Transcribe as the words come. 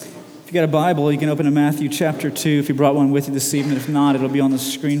If you got a Bible, you can open to Matthew chapter 2 if you brought one with you this evening. If not, it'll be on the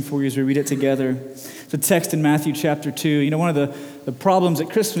screen for you as we read it together. The text in Matthew chapter 2. You know, one of the problems at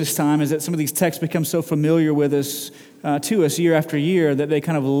Christmas time is that some of these texts become so familiar with us, to us year after year, that they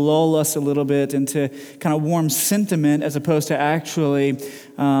kind of lull us a little bit into kind of warm sentiment as opposed to actually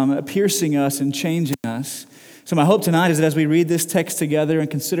piercing us and changing us. So my hope tonight is that as we read this text together and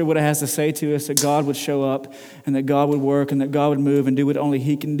consider what it has to say to us, that God would show up and that God would work and that God would move and do what only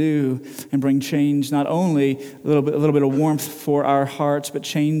He can do and bring change, not only a little bit of warmth for our hearts, but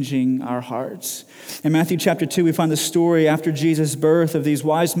changing our hearts. In Matthew chapter 2, we find the story after Jesus' birth of these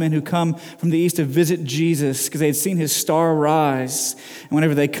wise men who come from the east to visit Jesus because they had seen His star rise. And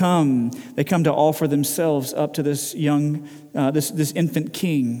whenever they come to offer themselves up to this young, this infant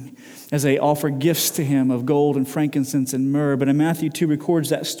king, as they offer gifts to Him of gold and frankincense and myrrh. But in Matthew 2 records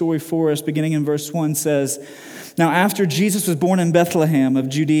that story for us, beginning in verse 1 says, "Now after Jesus was born in Bethlehem of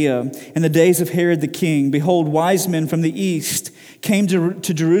Judea, in the days of Herod the king, behold, wise men from the east came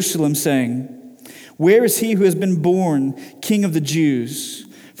to Jerusalem, saying, 'Where is He who has been born King of the Jews?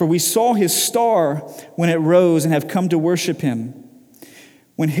 For we saw His star when it rose and have come to worship Him.'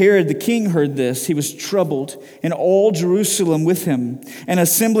 When Herod the king heard this, he was troubled, and all Jerusalem with him. And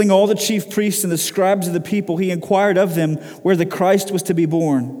assembling all the chief priests and the scribes of the people, he inquired of them where the Christ was to be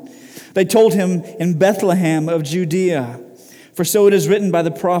born. They told him, 'In Bethlehem of Judea. For so it is written by the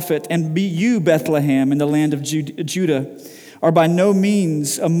prophet, and be you, Bethlehem, in the land of Judah, are by no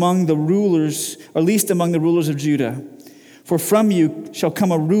means among the rulers, or least among the rulers of Judah. For from you shall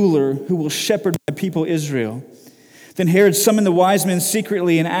come a ruler who will shepherd my people Israel.' Then Herod summoned the wise men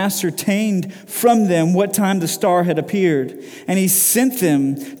secretly and ascertained from them what time the star had appeared. And he sent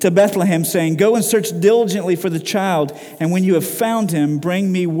them to Bethlehem, saying, 'Go and search diligently for the child, and when you have found him,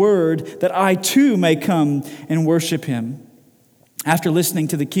 bring me word that I too may come and worship him.' After listening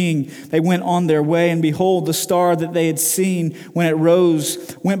to the king, they went on their way, and behold, the star that they had seen when it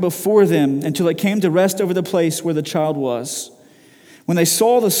rose went before them until it came to rest over the place where the child was. When they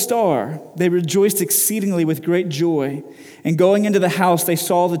saw the star, they rejoiced exceedingly with great joy. And going into the house, they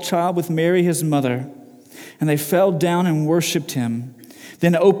saw the child with Mary his mother. And they fell down and worshipped Him.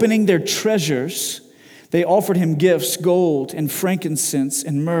 Then opening their treasures, they offered Him gifts, gold and frankincense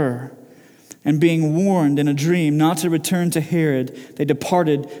and myrrh. And being warned in a dream not to return to Herod, they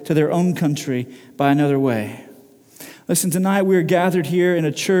departed to their own country by another way." Listen, tonight we are gathered here in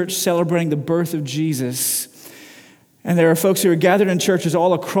a church celebrating the birth of Jesus. And there are folks who are gathered in churches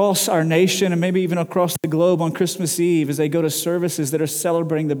all across our nation and maybe even across the globe on Christmas Eve as they go to services that are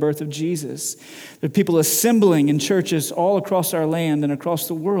celebrating the birth of Jesus. There are people assembling in churches all across our land and across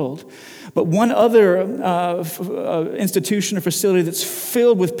the world. But one other institution or facility that's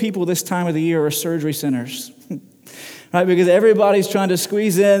filled with people this time of the year are surgery centers. Right, because everybody's trying to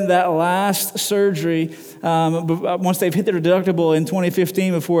squeeze in that last surgery once they've hit their deductible in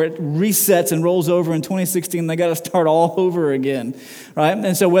 2015 before it resets and rolls over in 2016. They got to start all over again, right?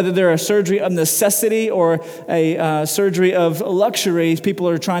 And so whether they're a surgery of necessity or a surgery of luxury, people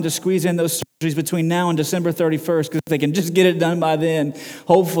are trying to squeeze in those surgeries between now and December 31st because if they can just get it done by then,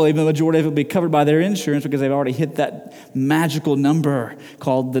 hopefully the majority of it will be covered by their insurance because they've already hit that magical number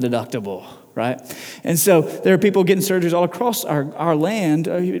called the deductible. Right? And so there are people getting surgeries all across our land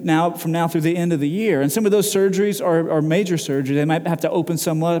from now through the end of the year. And some of those surgeries are major surgery. They might have to open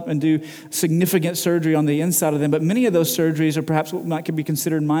some up and do significant surgery on the inside of them. But many of those surgeries are perhaps what could be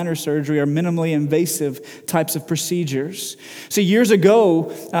considered minor surgery or minimally invasive types of procedures. So years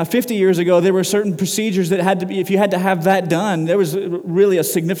ago, 50 years ago, there were certain procedures that had to be, if you had to have that done, there was really a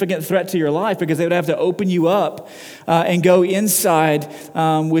significant threat to your life because they would have to open you up and go inside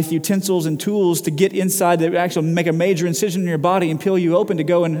with utensils and tools to get inside that actually make a major incision in your body and peel you open to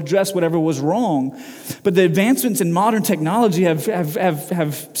go and address whatever was wrong. But the advancements in modern technology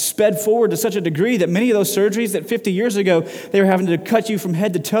have sped forward to such a degree that many of those surgeries that 50 years ago they were having to cut you from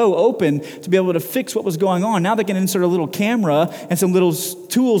head to toe open to be able to fix what was going on. Now they can insert a little camera and some little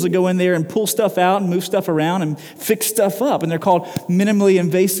tools that go in there and pull stuff out and move stuff around and fix stuff up. And they're called minimally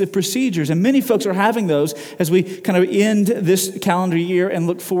invasive procedures. And many folks are having those as we kind of end this calendar year and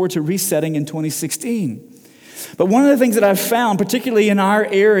look forward to resetting in 2016. But one of the things that I've found, particularly in our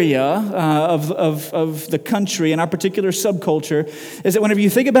area of the country, in our particular subculture, is that whenever you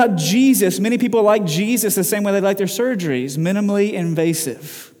think about Jesus, many people like Jesus the same way they like their surgeries, minimally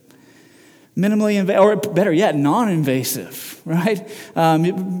invasive. or better yet, non-invasive, right?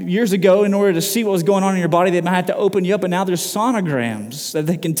 Years ago, in order to see what was going on in your body, they might have to open you up, and now there's sonograms that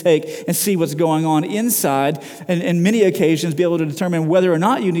they can take and see what's going on inside, and in many occasions be able to determine whether or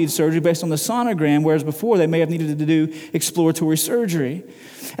not you need surgery based on the sonogram, whereas before they may have needed to do exploratory surgery.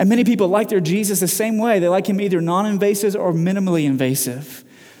 And many people like their Jesus the same way. They like him either non-invasive or minimally invasive.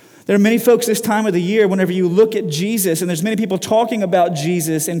 There are many folks this time of the year, whenever you look at Jesus, and there's many people talking about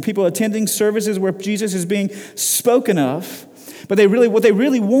Jesus and people attending services where Jesus is being spoken of. But what they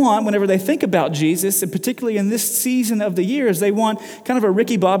really want whenever they think about Jesus, and particularly in this season of the year, is they want kind of a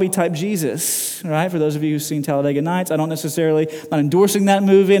Ricky Bobby type Jesus, right? For those of you who've seen Talladega Nights, I'm not endorsing that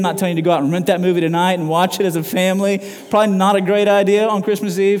movie. I'm not telling you to go out and rent that movie tonight and watch it as a family. Probably not a great idea on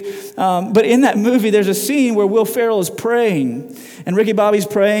Christmas Eve. But in that movie, there's a scene where Will Ferrell is praying, and Ricky Bobby's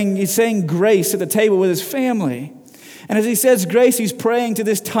praying. He's saying grace at the table with his family. And as he says grace, he's praying to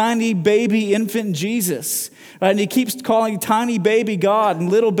this tiny baby infant Jesus. Right? And he keeps calling tiny baby God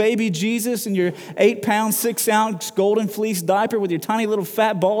and little baby Jesus in your 8-pound, 6-ounce golden fleece diaper with your tiny little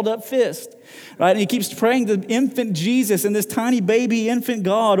fat balled up fist. Right? And he keeps praying to infant Jesus and this tiny baby infant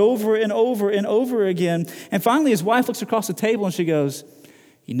God over and over and over again. And finally his wife looks across the table and she goes,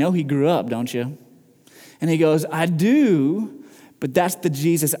 "You know he grew up, don't you?" And he goes, "I do. But that's the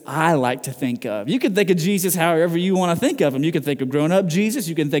Jesus I like to think of." You can think of Jesus however you want to think of him. You can think of grown-up Jesus.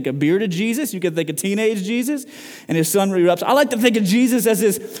 You can think of bearded Jesus. You can think of teenage Jesus. And his son erupts. I like to think of Jesus as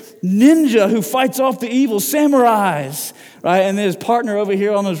this ninja who fights off the evil samurais, right? And then his partner over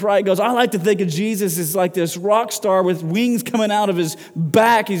here on his right goes, "I like to think of Jesus as like this rock star with wings coming out of his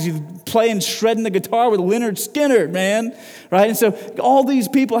back. He's shredding the guitar with Leonard Skinner, man." Right? And so all these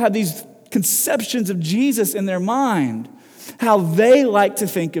people have these conceptions of Jesus in their mind, how they like to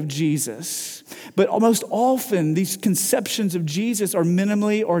think of Jesus. But most often, these conceptions of Jesus are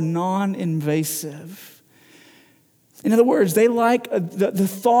minimally or non-invasive. In other words, they like the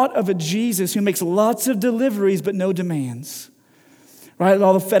thought of a Jesus who makes lots of deliveries but no demands. Right?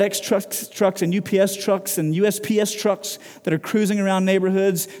 All the FedEx trucks and UPS trucks and USPS trucks that are cruising around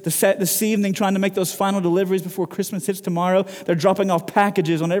neighborhoods this evening trying to make those final deliveries before Christmas hits tomorrow. They're dropping off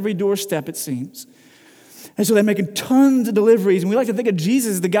packages on every doorstep, it seems. And so they're making tons of deliveries. And we like to think of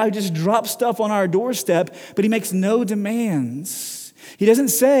Jesus as the guy who just drops stuff on our doorstep, but he makes no demands. He doesn't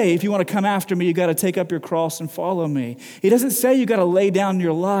say, "If you want to come after me, you got to take up your cross and follow me." He doesn't say you got to lay down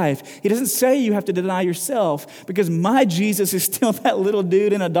your life. He doesn't say you have to deny yourself, because my Jesus is still that little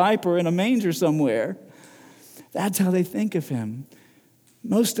dude in a diaper in a manger somewhere. That's how they think of him.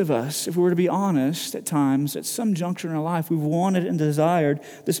 Most of us, if we were to be honest, at times, at some juncture in our life, we've wanted and desired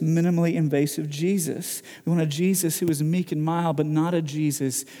this minimally invasive Jesus. We want a Jesus who is meek and mild, but not a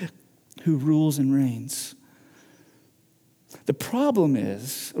Jesus who rules and reigns. The problem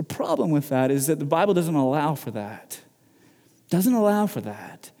with that is that the Bible doesn't allow for that. Doesn't allow for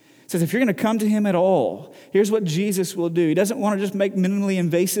that. It says if you're going to come to him at all, here's what Jesus will do. He doesn't want to just make minimally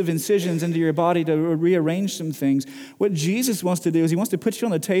invasive incisions into your body to rearrange some things. What Jesus wants to do is he wants to put you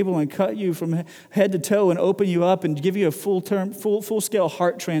on the table and cut you from head to toe and open you up and give you a full-scale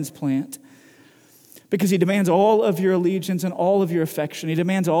heart transplant. Because he demands all of your allegiance and all of your affection. He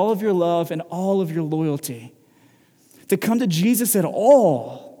demands all of your love and all of your loyalty. To come to Jesus at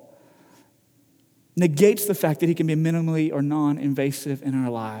all negates the fact that he can be minimally or non-invasive in our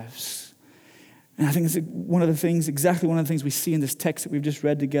lives. And I think it's exactly one of the things we see in this text that we've just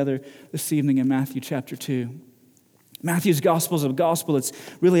read together this evening in Matthew chapter 2. Matthew's gospel is a gospel. It's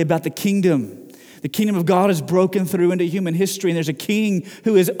really about the kingdom. The kingdom of God is broken through into human history, and there's a king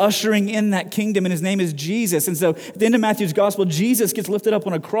who is ushering in that kingdom, and his name is Jesus. And so at the end of Matthew's gospel, Jesus gets lifted up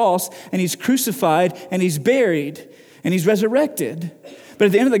on a cross, and he's crucified, and he's buried, and he's resurrected. But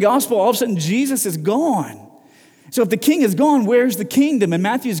at the end of the gospel, all of a sudden, Jesus is gone. So if the king is gone, where's the kingdom? And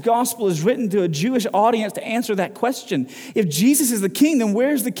Matthew's gospel is written to a Jewish audience to answer that question. If Jesus is the king, then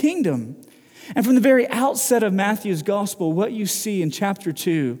where's the kingdom? And from the very outset of Matthew's gospel, what you see in chapter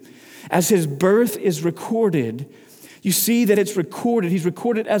 2, as his birth is recorded, you see that it's recorded. He's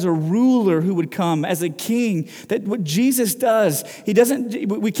recorded as a ruler who would come, as a king. That what Jesus does,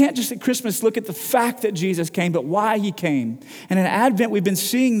 we can't just at Christmas look at the fact that Jesus came, but why he came. And in Advent, we've been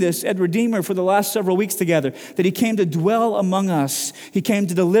seeing this at Redeemer for the last several weeks together, that he came to dwell among us. He came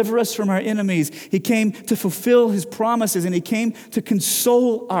to deliver us from our enemies. He came to fulfill his promises, and he came to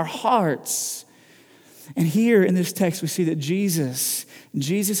console our hearts. And here in this text, we see that Jesus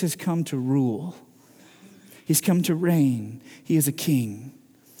has come to rule. He's come to reign. He is a king.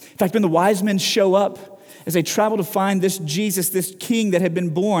 In fact, when the wise men show up as they travel to find this Jesus, this king that had been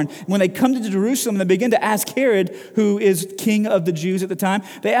born. When they come to Jerusalem, they begin to ask Herod, who is king of the Jews at the time,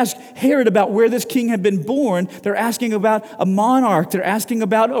 they ask Herod about where this king had been born. They're asking about a monarch. They're asking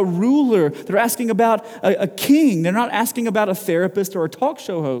about a ruler. They're asking about a king. They're not asking about a therapist or a talk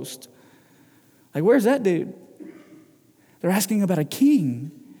show host. Like, where's that dude? They're asking about a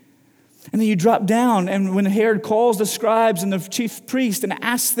king. And then you drop down, and when Herod calls the scribes and the chief priest and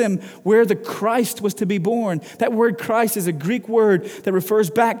asks them where the Christ was to be born, that word Christ is a Greek word that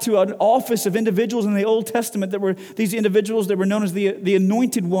refers back to an office of individuals in the Old Testament that were these individuals that were known as the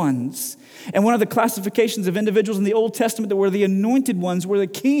anointed ones. And one of the classifications of individuals in the Old Testament that were the anointed ones were the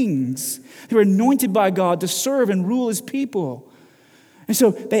kings. They were anointed by God to serve and rule his people. And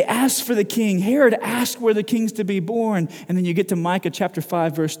so they asked for the king. Herod asked where the king's to be born. And then you get to Micah chapter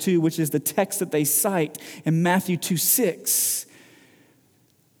 5, verse 2, which is the text that they cite in Matthew 2:6.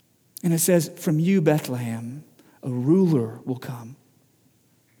 And it says, from you, Bethlehem, a ruler will come.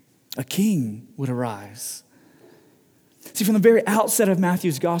 A king would arise. See, from the very outset of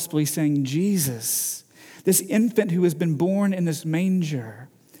Matthew's gospel, he's saying, Jesus, this infant who has been born in this manger,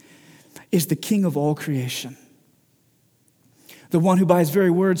 is the king of all creation. The one who by his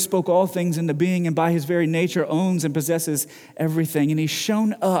very word spoke all things into being and by his very nature owns and possesses everything. And he's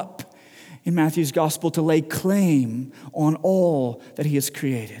shown up in Matthew's gospel to lay claim on all that he has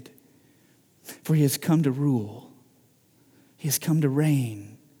created. For he has come to rule. He has come to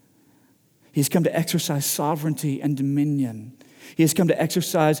reign. He has come to exercise sovereignty and dominion. He has come to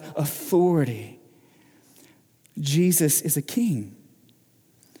exercise authority. Jesus is a king.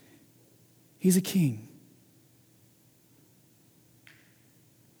 He's a king.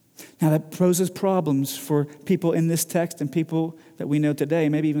 Now that poses problems for people in this text and people that we know today,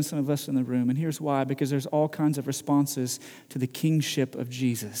 maybe even some of us in the room. And here's why, because there's all kinds of responses to the kingship of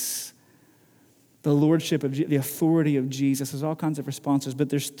Jesus. The lordship of the authority of Jesus. There's all kinds of responses,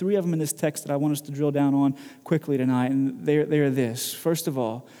 but there's three of them in this text that I want us to drill down on quickly tonight, and they are this. First of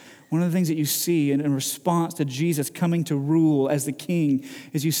all, one of the things that you see in response to Jesus coming to rule as the king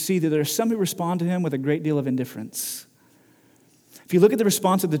is you see that there are some who respond to him with a great deal of indifference. If you look at the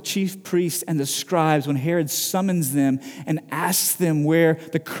response of the chief priests and the scribes when Herod summons them and asks them where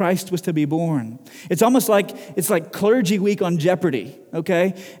the Christ was to be born, it's almost like clergy week on Jeopardy,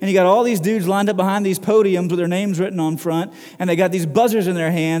 okay? And you got all these dudes lined up behind these podiums with their names written on front, and they got these buzzers in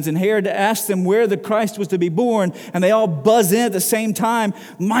their hands, and Herod asks them where the Christ was to be born, and they all buzz in at the same time.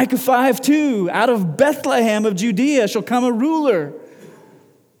 Micah 5:2, out of Bethlehem of Judea shall come a ruler.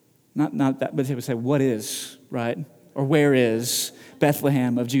 Not that, but they would say, what is, right? Or where is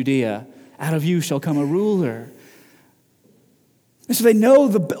Bethlehem of Judea? Out of you shall come a ruler. And so they know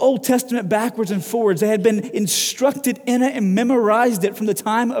the Old Testament backwards and forwards. They had been instructed in it and memorized it from the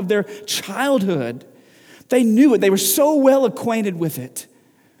time of their childhood. They knew it. They were so well acquainted with it.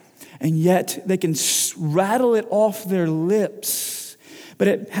 And yet they can rattle it off their lips, but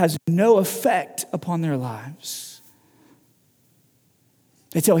it has no effect upon their lives.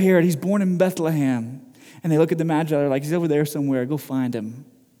 They tell Herod he's born in Bethlehem. And they look at the Magi, they're like, he's over there somewhere, go find him.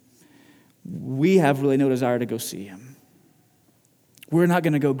 We have really no desire to go see him. We're not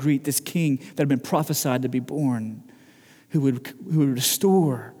going to go greet this king that had been prophesied to be born, who would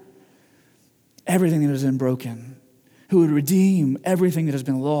restore everything that has been broken, who would redeem everything that has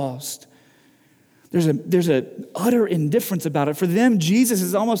been lost. There's an utter indifference about it. For them, Jesus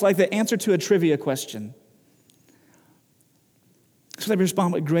is almost like the answer to a trivia question. So they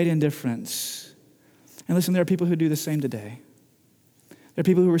respond with great indifference. And listen, there are people who do the same today. There are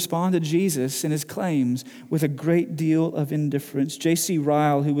people who respond to Jesus and his claims with a great deal of indifference. J.C.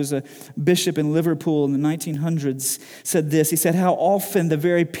 Ryle, who was a bishop in Liverpool in the 1900s, said this. He said, how often the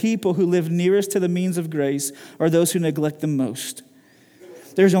very people who live nearest to the means of grace are those who neglect them most.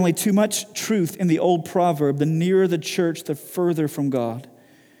 There's only too much truth in the old proverb, the nearer the church, the further from God.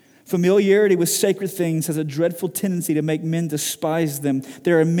 Familiarity with sacred things has a dreadful tendency to make men despise them.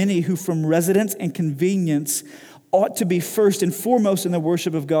 There are many who from residence and convenience ought to be first and foremost in the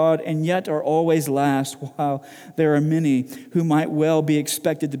worship of God and yet are always last, while there are many who might well be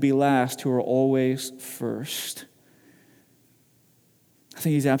expected to be last who are always first. I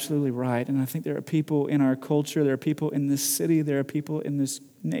think he's absolutely right. And I think there are people in our culture, there are people in this city, there are people in this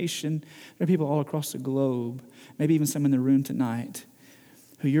nation, there are people all across the globe, maybe even some in the room tonight,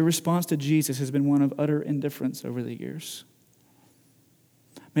 who your response to Jesus has been one of utter indifference over the years.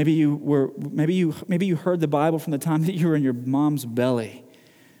 Maybe you heard the Bible from the time that you were in your mom's belly,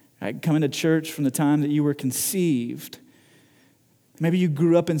 right? Coming to church from the time that you were conceived. Maybe you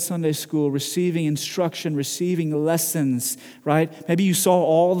grew up in Sunday school receiving instruction, receiving lessons, right? Maybe you saw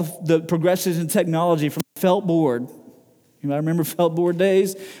all the progresses in technology from felt board. You might remember felt board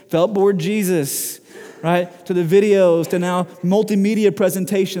days, felt board Jesus, right? To the videos, to now multimedia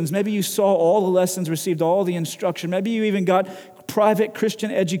presentations. Maybe you saw all the lessons, received all the instruction. Maybe you even got private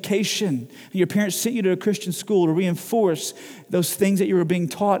Christian education. And your parents sent you to a Christian school to reinforce those things that you were being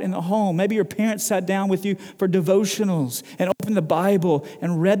taught in the home. Maybe your parents sat down with you for devotionals and opened the Bible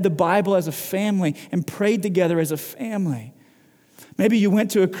and read the Bible as a family and prayed together as a family. Maybe you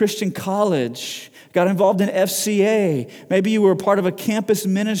went to a Christian college, got involved in FCA. Maybe you were a part of a campus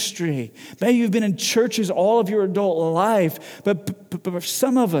ministry. Maybe you've been in churches all of your adult life. But for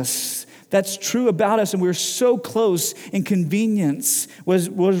some of us, that's true about us, and we're so close in convenience. How does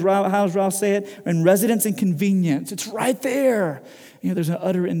Ralph say it? In residence and convenience. It's right there. There's an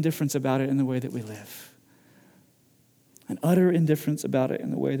utter indifference about it in the way that we live. An utter indifference about it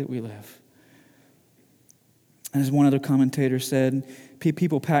in the way that we live. And as one other commentator said,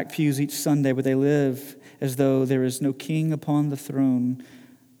 people pack pews each Sunday, but they live as though there is no king upon the throne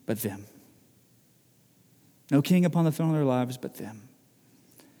but them. No king upon the throne of their lives but them.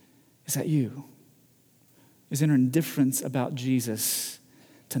 Is that you? Is there an indifference about Jesus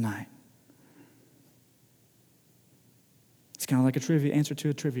tonight? It's kind of like answer to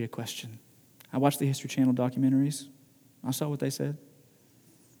a trivia question. I watched the History Channel documentaries. I saw what they said.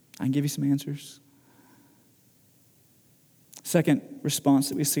 I can give you some answers. Second response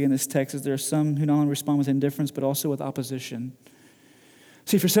that we see in this text is there are some who not only respond with indifference, but also with opposition.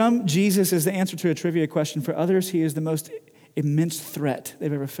 See, for some, Jesus is the answer to a trivia question. For others, he is the most immense threat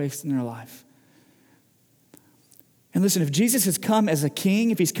they've ever faced in their life. And listen, if Jesus has come as a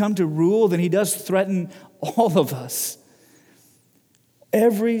king, if he's come to rule, then he does threaten all of us.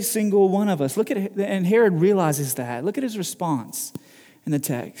 Every single one of us. Look at it, and Herod realizes that. Look at his response in the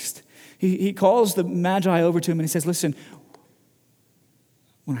text. He calls the Magi over to him and he says, listen,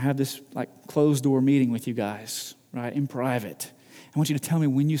 I want to have this closed door meeting with you guys, right, in private. I want you to tell me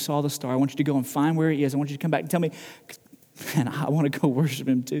when you saw the star. I want you to go and find where he is. I want you to come back and tell me, and I want to go worship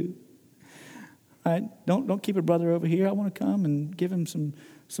him too. Right? Don't keep a brother over here. I want to come and give him some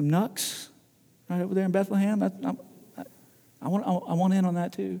nucks right over there in Bethlehem. I want in on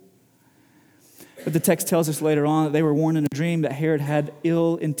that too. But the text tells us later on that they were warned in a dream that Herod had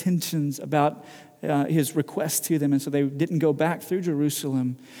ill intentions about his request to them, and so they didn't go back through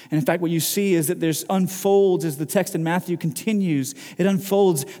Jerusalem. And in fact, what you see is that there's unfolds as the text in Matthew continues. It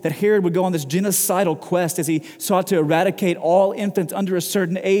unfolds that Herod would go on this genocidal quest as he sought to eradicate all infants under a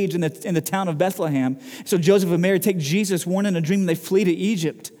certain age in the town of Bethlehem. So Joseph and Mary take Jesus, warned in a dream, and they flee to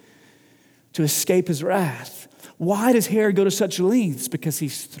Egypt to escape his wrath. Why does Herod go to such lengths? Because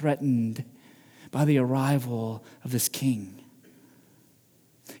he's threatened by the arrival of this king.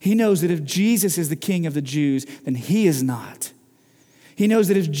 He knows that if Jesus is the king of the Jews, then he is not. He knows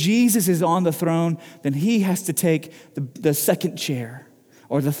that if Jesus is on the throne, then he has to take the second chair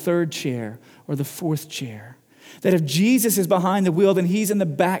or the third chair or the fourth chair. That if Jesus is behind the wheel, then he's in the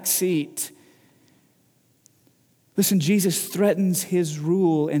back seat. Listen, Jesus threatens his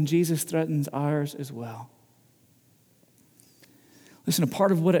rule and Jesus threatens ours as well. Listen, a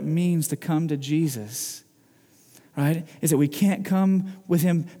part of what it means to come to Jesus, right, is that we can't come with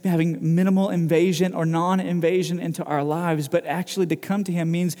him having minimal invasion or non-invasion into our lives, but actually to come to him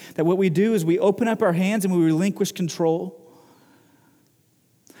means that what we do is we open up our hands and we relinquish control.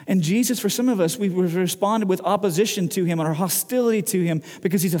 And Jesus, for some of us, we've responded with opposition to him or hostility to him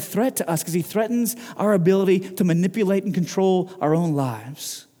because he's a threat to us, because he threatens our ability to manipulate and control our own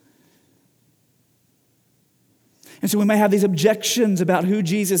lives. And so we may have these objections about who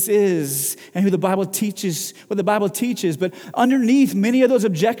Jesus is and who the Bible teaches, what the Bible teaches. But underneath many of those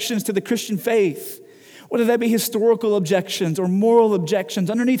objections to the Christian faith, whether that be historical objections or moral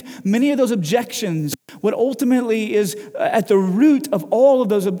objections, underneath many of those objections, what ultimately is at the root of all of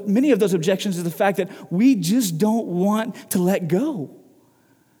those, many of those objections is the fact that we just don't want to let go.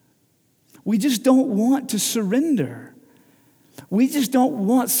 We just don't want to surrender. We just don't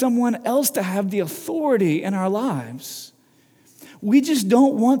want someone else to have the authority in our lives. We just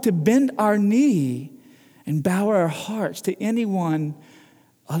don't want to bend our knee and bow our hearts to anyone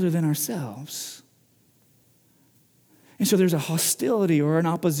other than ourselves. And so there's a hostility or an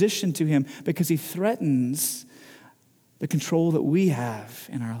opposition to him because he threatens the control that we have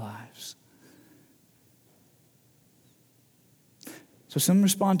in our lives. So some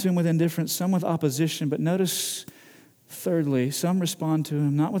respond to him with indifference, some with opposition, but notice, thirdly, some respond to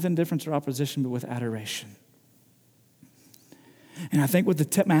him not with indifference or opposition, but with adoration. And I think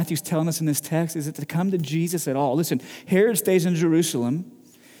what Matthew's telling us in this text is that to come to Jesus at all. Listen, Herod stays in Jerusalem.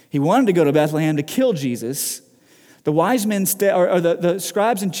 He wanted to go to Bethlehem to kill Jesus. The wise men stay, or the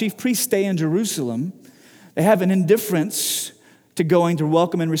scribes and chief priests stay in Jerusalem. They have an indifference to going to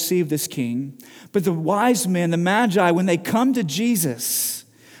welcome and receive this king. But the wise men, the magi, when they come to Jesus,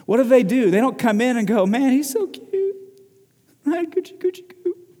 what do? They don't come in and go, man, he's so cute. Right? Coochie, coochie,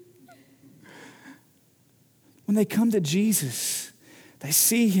 coo. When they come to Jesus, they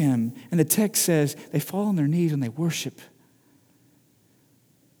see him, and the text says they fall on their knees and they worship.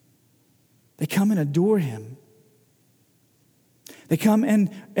 They come and adore him. They come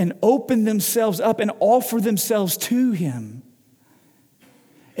and open themselves up and offer themselves to him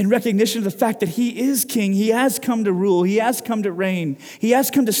in recognition of the fact that he is king. He has come to rule. He has come to reign. He has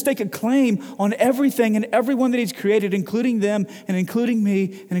come to stake a claim on everything and everyone that he's created, including them and including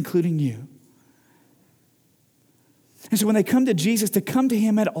me and including you. And so when they come to Jesus, to come to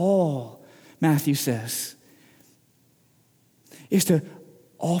him at all, Matthew says, is to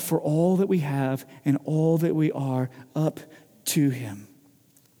offer all that we have and all that we are up to him.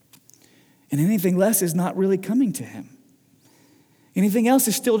 And anything less is not really coming to him. Anything else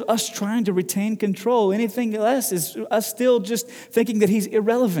is still us trying to retain control. Anything less is us still just thinking that he's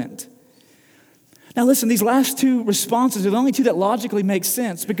irrelevant. Now listen, these last two responses are the only two that logically make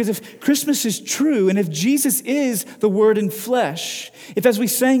sense, because if Christmas is true and if Jesus is the Word in flesh, if as we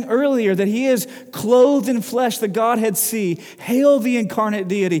sang earlier that he is clothed in flesh, the Godhead see, hail the incarnate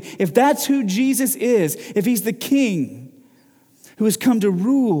deity, if that's who Jesus is, if he's the King who has come to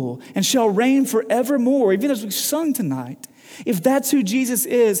rule and shall reign forevermore, even as we sung tonight, if that's who Jesus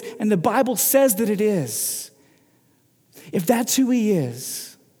is, and the Bible says that it is, if that's who he is,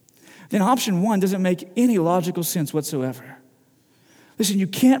 then option one doesn't make any logical sense whatsoever. Listen, you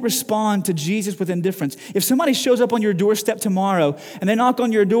can't respond to Jesus with indifference. If somebody shows up on your doorstep tomorrow and they knock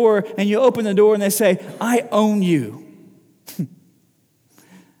on your door and you open the door and they say, I own you.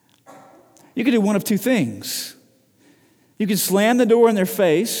 You can do one of two things. You can slam the door in their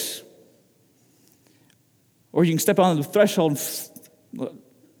face, or you can step on the threshold and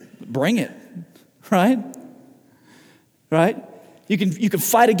bring it, right? Right? You can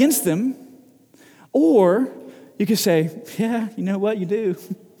fight against them, or you can say, yeah, you know what, you do.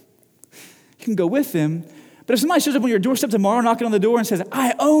 You can go with them. But if somebody shows up on your doorstep tomorrow knocking on the door and says,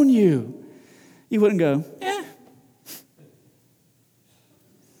 I own you, you wouldn't go,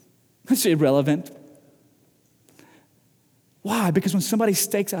 that's irrelevant. Why? Because when somebody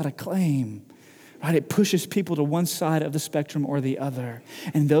stakes out a claim, right, it pushes people to one side of the spectrum or the other.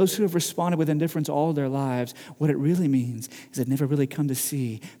 And those who have responded with indifference all their lives, what it really means is they've never really come to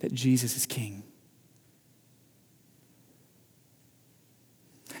see that Jesus is king.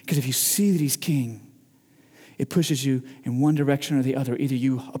 Because if you see that he's king, it pushes you in one direction or the other. Either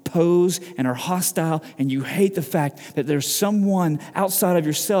you oppose and are hostile and you hate the fact that there's someone outside of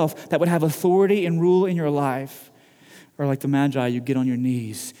yourself that would have authority and rule in your life. Or like the Magi, you get on your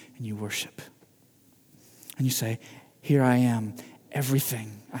knees and you worship. And you say, here I am.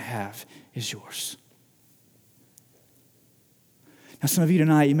 Everything I have is yours. Now, some of you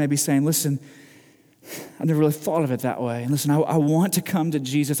tonight, you may be saying, listen, I've never really thought of it that way. And listen, I want to come to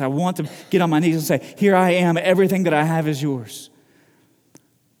Jesus. I want to get on my knees and say, here I am. Everything that I have is yours.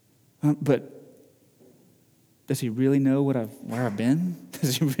 But does he really know where I've been?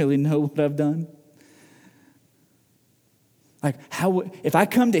 Does he really know what I've done? Like, if I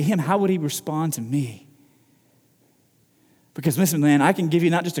come to him, how would he respond to me? Because listen, man, I can give you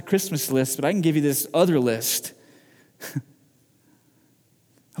not just a Christmas list, but I can give you this other list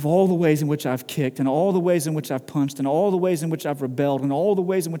of all the ways in which I've kicked and all the ways in which I've punched and all the ways in which I've rebelled and all the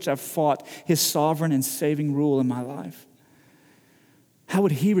ways in which I've fought his sovereign and saving rule in my life. How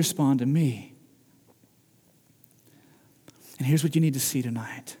would he respond to me? And here's what you need to see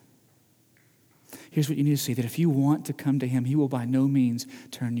tonight. Here's what you need to see, that if you want to come to him, he will by no means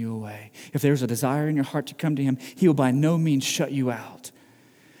turn you away. If there's a desire in your heart to come to him, he will by no means shut you out.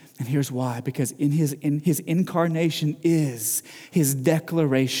 And here's why. Because in his incarnation is his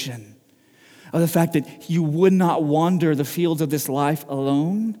declaration of the fact that you would not wander the fields of this life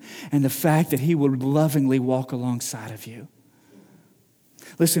alone, and the fact that he would lovingly walk alongside of you.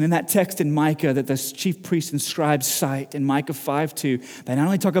 Listen, in that text in Micah that the chief priests and scribes cite in Micah 5:2, they not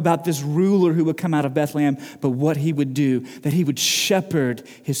only talk about this ruler who would come out of Bethlehem, but what he would do, that he would shepherd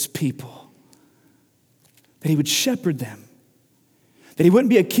his people. That he would shepherd them. That he wouldn't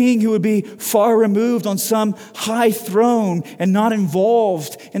be a king who would be far removed on some high throne and not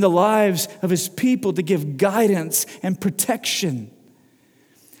involved in the lives of his people to give guidance and protection.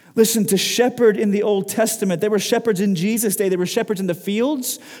 Listen, to shepherd in the Old Testament, there were shepherds in Jesus' day. There were shepherds in the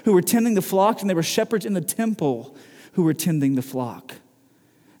fields who were tending the flocks, and there were shepherds in the temple who were tending the flock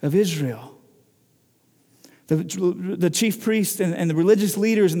of Israel. The chief priests and the religious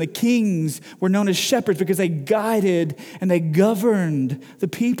leaders and the kings were known as shepherds because they guided and they governed the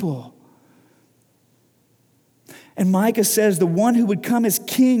people. And Micah says the one who would come as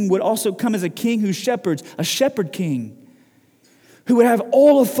king would also come as a king who shepherds, a shepherd king, who would have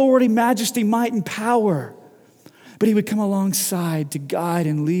all authority, majesty, might, and power. But he would come alongside to guide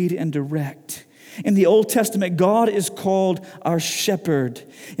and lead and direct. In the Old Testament, God is called our shepherd.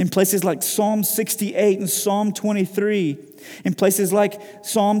 In places like Psalm 68 and Psalm 23, in places like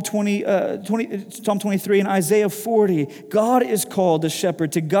Psalm 23 and Isaiah 40, God is called the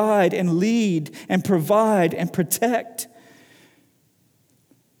shepherd to guide and lead and provide and protect.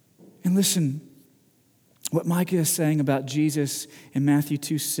 And listen, what Micah is saying about Jesus in Matthew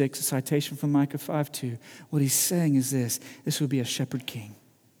 2:6, a citation from Micah 5:2, what he's saying is this would be a shepherd king.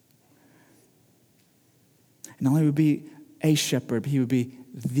 Not only would he be a shepherd, but he would be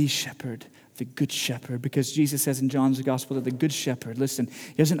the shepherd, the good shepherd, because Jesus says in John's gospel that the good shepherd, listen,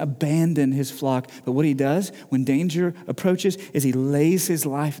 he doesn't abandon his flock, but what he does when danger approaches is he lays his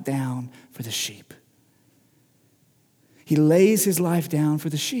life down for the sheep. He lays his life down for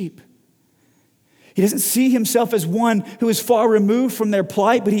the sheep. He doesn't see himself as one who is far removed from their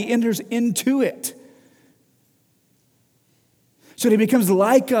plight, but he enters into it. So that he becomes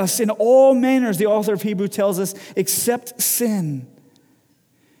like us in all manners, the author of Hebrews tells us, except sin,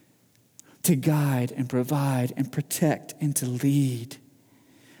 to guide and provide and protect and to lead.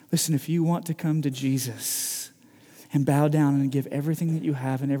 Listen, if you want to come to Jesus and bow down and give everything that you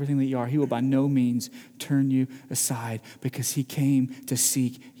have and everything that you are, he will by no means turn you aside because he came to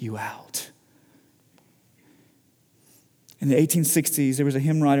seek you out. In the 1860s, there was a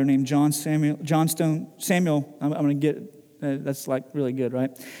hymn writer named Samuel. I'm going to get, that's like really good,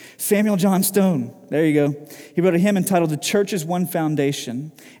 right? Samuel John Stone. There you go. He wrote a hymn entitled "The Church's One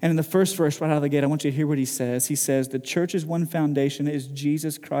Foundation." And in the first verse, right out of the gate, I want you to hear what he says. He says, "The church's one foundation is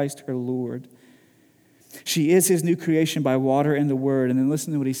Jesus Christ, her Lord. She is his new creation by water and the word." And then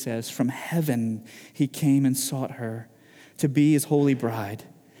listen to what he says. "From heaven he came and sought her to be his holy bride.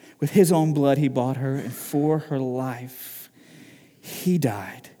 With his own blood he bought her, and for her life he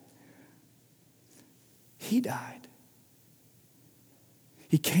died." He died.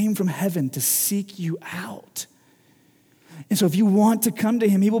 He came from heaven to seek you out. And so if you want to come to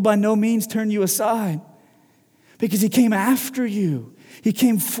him, he will by no means turn you aside because he came after you. He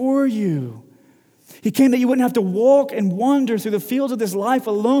came for you. He came that you wouldn't have to walk and wander through the fields of this life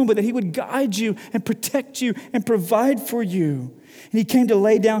alone, but that he would guide you and protect you and provide for you. And he came to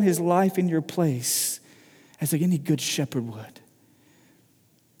lay down his life in your place as any good shepherd would.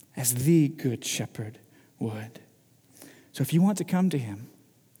 As the good shepherd would. So if you want to come to him,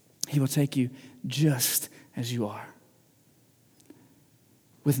 he will take you just as you are,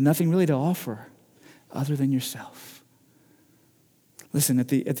 with nothing really to offer other than yourself. Listen, at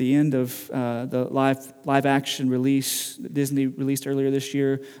the end of the live action release that Disney released earlier this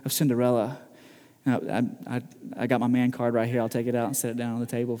year of Cinderella, I got my man card right here. I'll take it out and set it down on the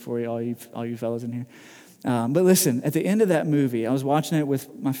table for you, all you fellas in here. But listen, at the end of that movie, I was watching it with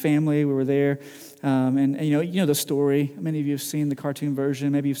my family. We were there, and you know the story. Many of you have seen the cartoon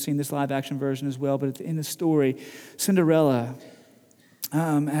version. Maybe you've seen this live action version as well. But at the end of the story, Cinderella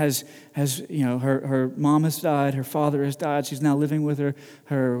has her mom has died, her father has died. She's now living with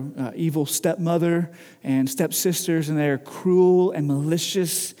her evil stepmother and stepsisters, and they are cruel and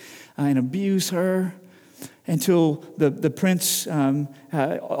malicious and abuse her. Until the prince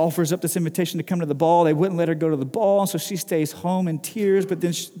offers up this invitation to come to the ball. They wouldn't let her go to the ball, so she stays home in tears. But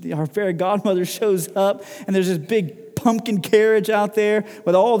then her fairy godmother shows up, and there's this big pumpkin carriage out there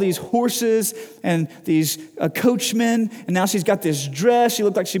with all these horses and these coachmen. And now she's got this dress. She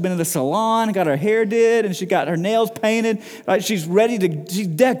looked like she'd been in the salon, got her hair did, and she got her nails painted. Right? She's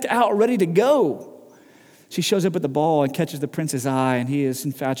decked out, ready to go. She shows up at the ball and catches the prince's eye, and he is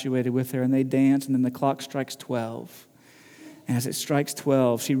infatuated with her, and they dance, and then the clock strikes 12. And as it strikes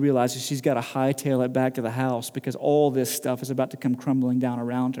 12, she realizes she's got to hightail it back to the house because all this stuff is about to come crumbling down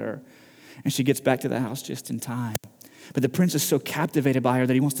around her. And she gets back to the house just in time. But the prince is so captivated by her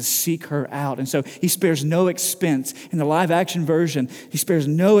that he wants to seek her out. And so he spares no expense. In the live action version, he spares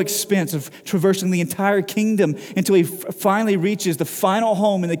no expense of traversing the entire kingdom until he finally reaches the final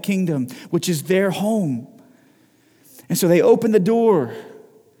home in the kingdom, which is their home. And so they open the door,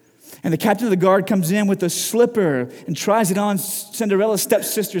 And the captain of the guard comes in with a slipper and tries it on Cinderella's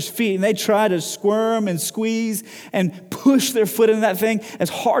stepsister's feet. And they try to squirm and squeeze and push their foot into that thing as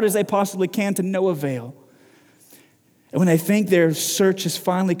hard as they possibly can to no avail. And when they think their search has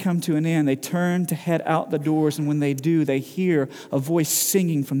finally come to an end, they turn to head out the doors. And when they do, they hear a voice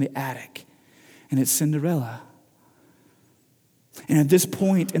singing from the attic. And it's Cinderella. And at this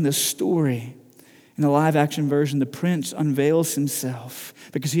point in the story, in the live action version, the prince unveils himself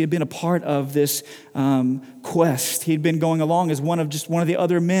because he had been a part of this quest. He'd been going along as one of the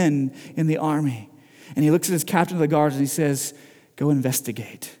other men in the army. And he looks at his captain of the guards and he says, "Go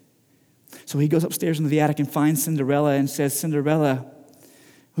investigate." So he goes upstairs into the attic and finds Cinderella and says, "Cinderella,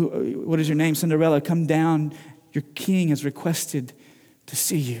 what is your name? Cinderella, come down. Your king has requested to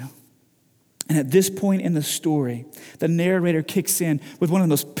see you." And at this point in the story, the narrator kicks in with one of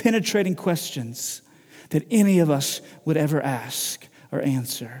the most penetrating questions that any of us would ever ask or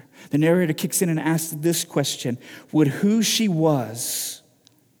answer. The narrator kicks in and asks this question: would who she was,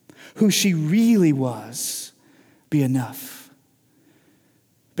 who she really was, be enough?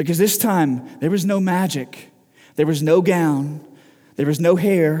 Because this time, there was no magic, there was no gown, there was no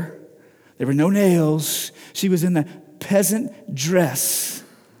hair, there were no nails. She was in the peasant dress.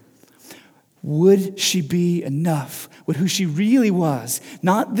 Would she be enough? Would who she really was,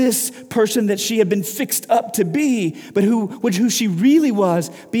 not this person that she had been fixed up to be, but who she really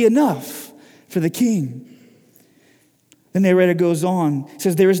was, be enough for the king? The narrator goes on,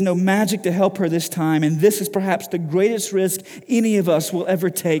 says there is no magic to help her this time, and this is perhaps the greatest risk any of us will ever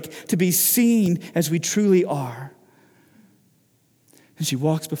take, to be seen as we truly are. And she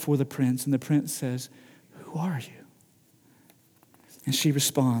walks before the prince, and the prince says, "Who are you?" And she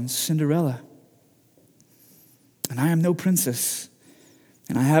responds, "Cinderella. And I am no princess,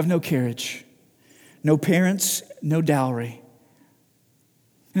 and I have no carriage, no parents, no dowry.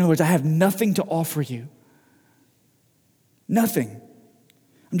 In other words, I have nothing to offer you. Nothing.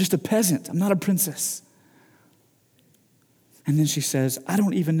 I'm just a peasant. I'm not a princess." And then she says, "I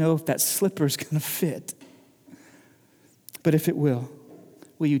don't even know if that slipper is going to fit. But if it will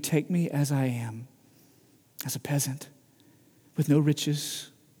you take me as I am, as a peasant, with no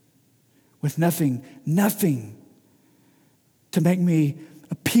riches, with nothing to make me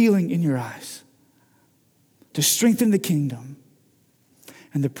appealing in your eyes, to strengthen the kingdom?"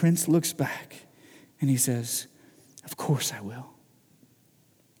 And the prince looks back and he says, "Of course I will.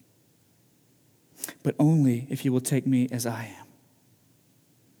 But only if you will take me as I am,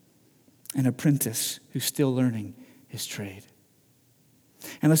 an apprentice who's still learning his trade."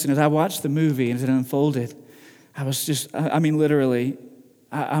 And listen, as I watched the movie and as it unfolded, I was just, literally,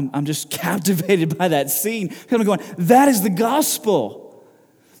 I'm just captivated by that scene. I'm going, that is the gospel.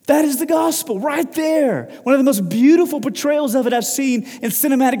 That is the gospel right there. One of the most beautiful portrayals of it I've seen in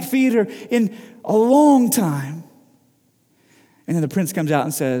cinematic theater in a long time. And then the prince comes out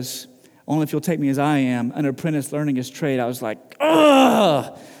and says, "Only if you'll take me as I am, an apprentice learning his trade." I was like,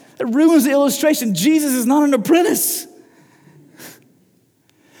 ugh, that ruins the illustration. Jesus is not an apprentice.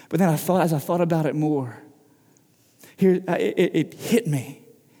 But then as I thought about it more, it hit me.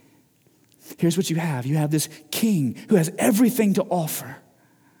 Here's what you have. You have this king who has everything to offer.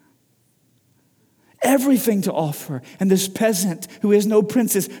 Everything to offer. And this peasant who is no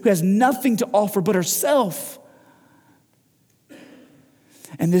princess, who has nothing to offer but herself.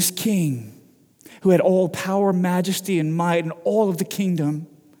 And this king who had all power, majesty, and might and all of the kingdom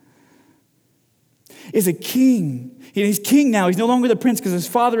is a king. He's king now. He's no longer the prince because his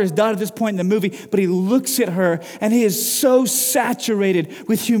father has died at this point in the movie. But he looks at her and he is so saturated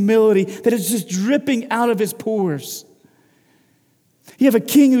with humility that it's just dripping out of his pores. You have a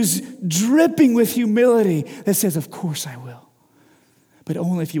king who's dripping with humility that says, "Of course I will, but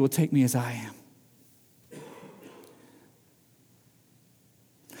only if you will take me as I am."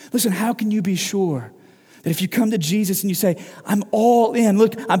 Listen, how can you be sure that if you come to Jesus and you say, "I'm all in,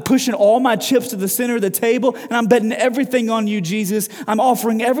 look, I'm pushing all my chips to the center of the table and I'm betting everything on you, Jesus. I'm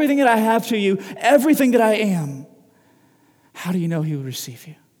offering everything that I have to you, everything that I am." How do you know he will receive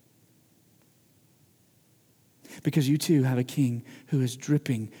you? Because you too have a king who is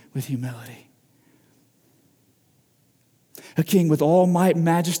dripping with humility. A king with all might,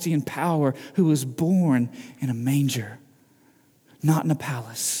 majesty, and power who was born in a manger, not in a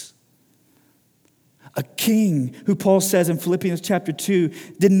palace. A king who Paul says in Philippians chapter 2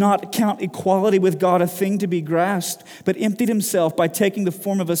 did not count equality with God a thing to be grasped, but emptied himself by taking the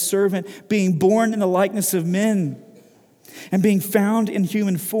form of a servant, being born in the likeness of men. And being found in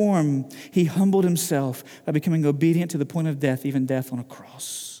human form, he humbled himself by becoming obedient to the point of death, even death on a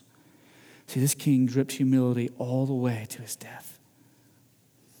cross. See, this king dripped humility all the way to his death.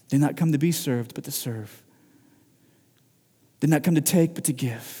 Did not come to be served, but to serve. Did not come to take, but to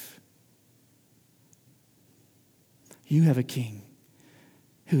give. You have a king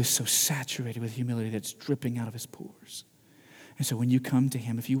who is so saturated with humility that it's dripping out of his pores. And so when you come to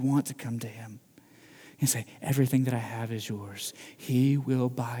him, if you want to come to him and say, everything that I have is yours, he will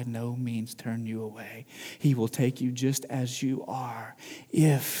by no means turn you away. He will take you just as you are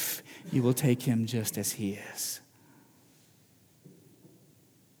if you will take him just as he is.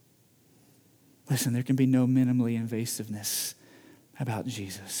 Listen, there can be no minimally invasiveness about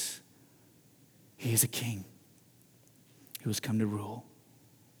Jesus. He is a king who has come to rule.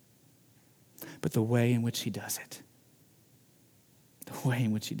 But the way in which he does it,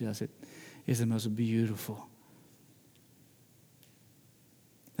 is the most beautiful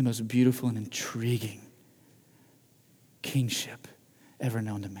and intriguing kingship ever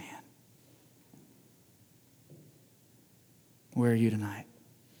known to man. Where are you tonight?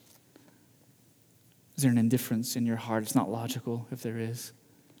 Is there an indifference in your heart? It's not logical if there is.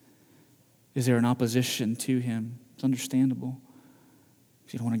 Is there an opposition to him? It's understandable.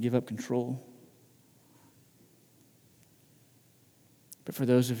 Because you don't want to give up control. But for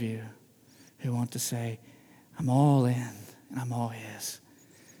those of you who want to say, I'm all in and I'm all his.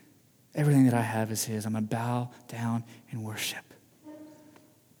 Everything that I have is his. I'm going to bow down and worship.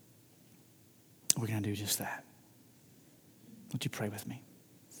 We're going to do just that. Would you pray with me?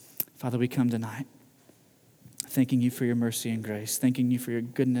 Father, we come tonight thanking you for your mercy and grace, thanking you for your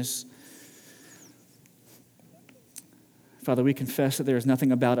goodness. Father, we confess that there is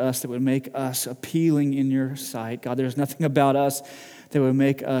nothing about us that would make us appealing in your sight. God, there's nothing about us that would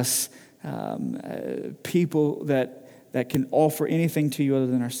make us people that can offer anything to you other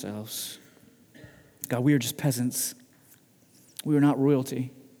than ourselves. God, we are just peasants. We are not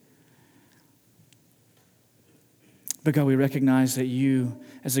royalty. But God, we recognize that you,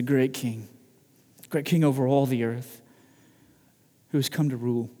 as a great king over all the earth, who has come to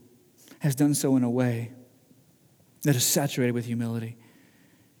rule, has done so in a way that is saturated with humility.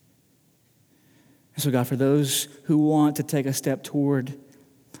 And so, God, for those who want to take a step toward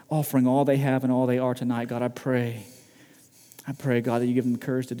offering all they have and all they are tonight, God, I pray, God, that you give them the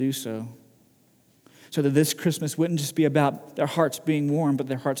courage to do so. So that this Christmas wouldn't just be about their hearts being warm, but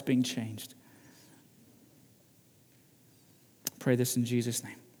their hearts being changed. I pray this in Jesus'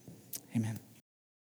 name. Amen.